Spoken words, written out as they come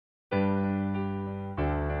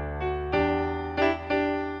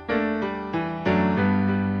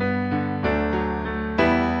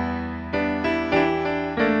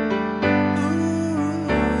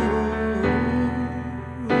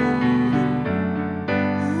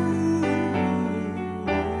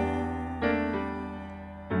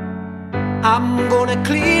I'm gonna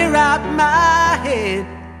clear out my head.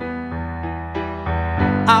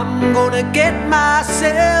 I'm gonna get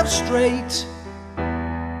myself straight.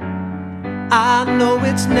 I know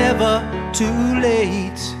it's never too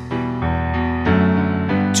late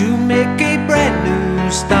to make a brand new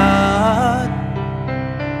start.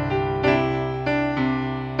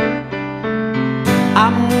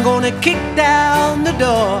 I'm gonna kick down the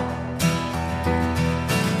door.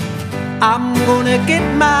 I'm gonna get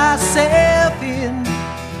myself in.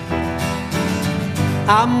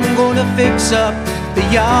 I'm gonna fix up the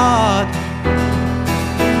yard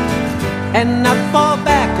and not fall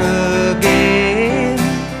back again.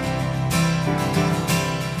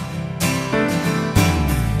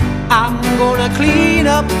 I'm gonna clean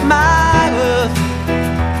up my earth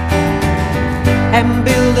and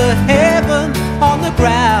build a heaven on the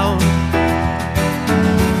ground.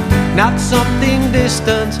 Not something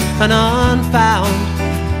distant and unfound,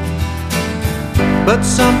 but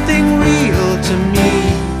something real to me.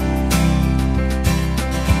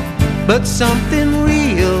 But something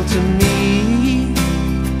real to me.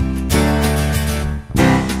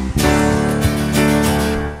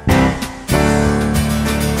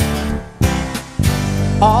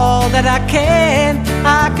 All that I can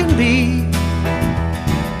be.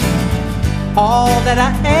 All that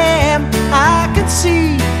I am, I can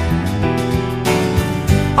see.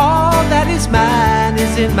 All that is mine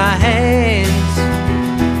is in my hands.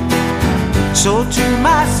 So to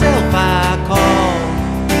myself I call.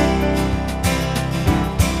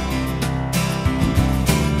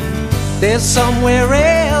 There's somewhere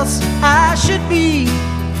else I should be.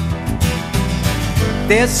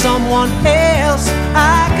 There's someone else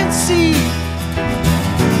I can see.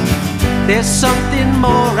 There's something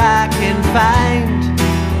more I can find.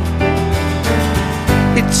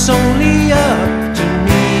 It's only up to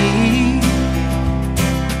me.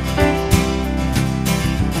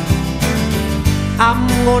 I'm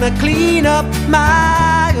gonna clean up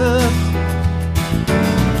my earth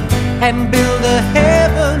and build a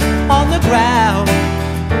heaven on the ground.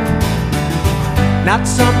 Not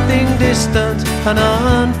something distant and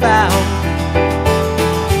unfound,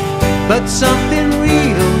 but something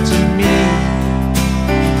real to me.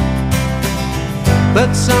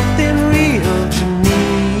 But something real to me.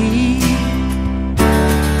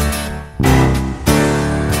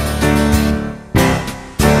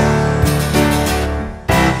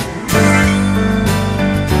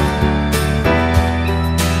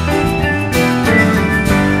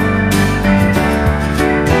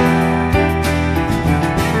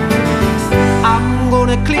 I'm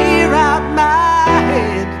gonna clear out my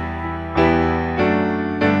head.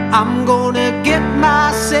 I'm gonna get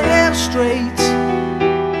myself straight.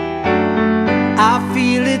 I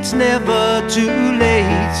feel it's never too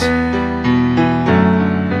late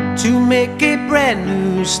to make a brand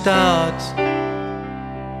new start.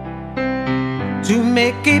 To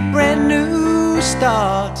make a brand new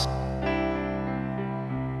start.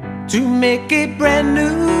 To make a brand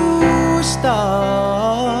new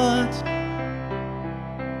start.